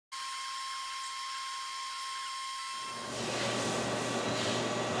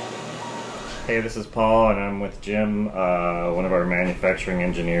Hey, this is Paul, and I'm with Jim, one of our manufacturing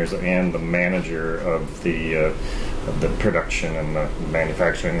engineers and the manager of the production and the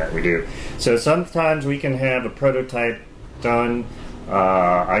manufacturing that we do. So sometimes we can have a prototype done.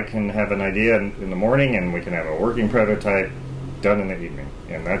 I can have an idea in the morning, and we can have a working prototype done in the evening,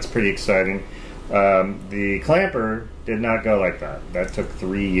 and that's pretty exciting. The Klamper did not go like that. That took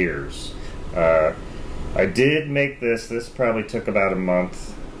 3 years. I did make this. This probably took about a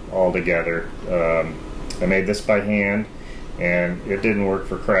month altogether. I made this by hand, and it didn't work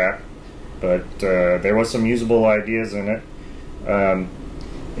for crap, but there was some usable ideas in it.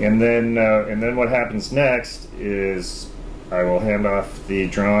 And then what happens next is I will hand off the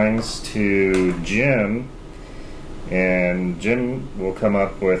drawings to Jim, and Jim will come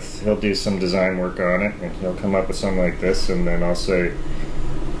up with, he'll do some design work on it, and he'll come up with something like this, and then I'll say,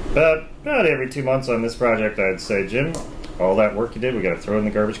 about every 2 months on this project, I'd say, Jim, all that work you did, we got to throw it in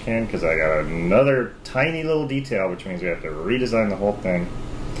the garbage can because I got another tiny little detail, which means we have to redesign the whole thing.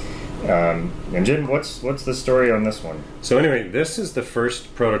 And Jim, what's the story on this one? So anyway, this is the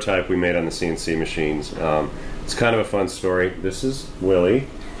first prototype we made on the CNC machines. It's kind of a fun story. This is Willie,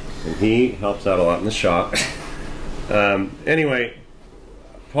 and he helps out a lot in the shop. Anyway,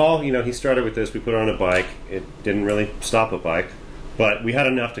 Paul, he started with this. We put it on a bike. It didn't really stop a bike, but we had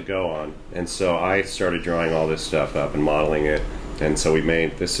enough to go on, and so I started drawing all this stuff up and modeling it, and so we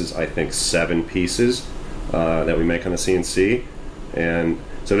made, this is I think 7 pieces that we make on the CNC, and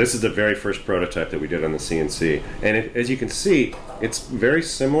so this is the very first prototype that we did on the CNC, and as you can see, it's very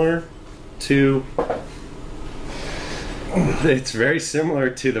similar to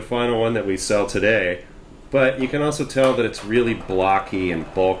the final one that we sell today. But you can also tell that it's really blocky and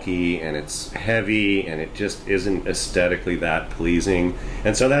bulky, and it's heavy, and it just isn't aesthetically that pleasing.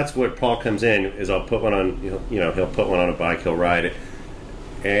 And so that's where Paul comes in. Is I'll put one on, he'll put one on a bike, he'll ride it,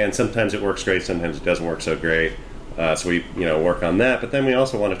 and sometimes it works great, sometimes it doesn't work so great. So we, work on that. But then we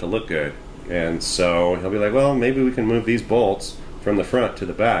also want it to look good, and so he'll be like, well, maybe we can move these bolts from the front to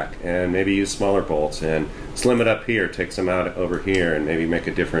the back, and maybe use smaller bolts, and slim it up here, take some out over here, and maybe make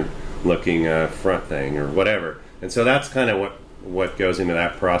a different looking front thing or whatever. And so that's kind of what goes into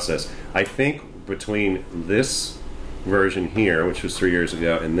that process. I think between this version here, which was 3 years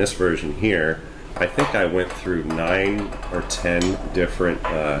ago, and this version here, I think I went through 9 or 10 different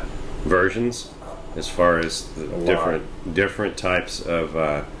versions as far as the different types of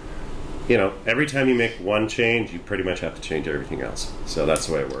every time you make one change, you pretty much have to change everything else. So that's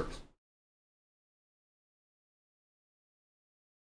the way it works.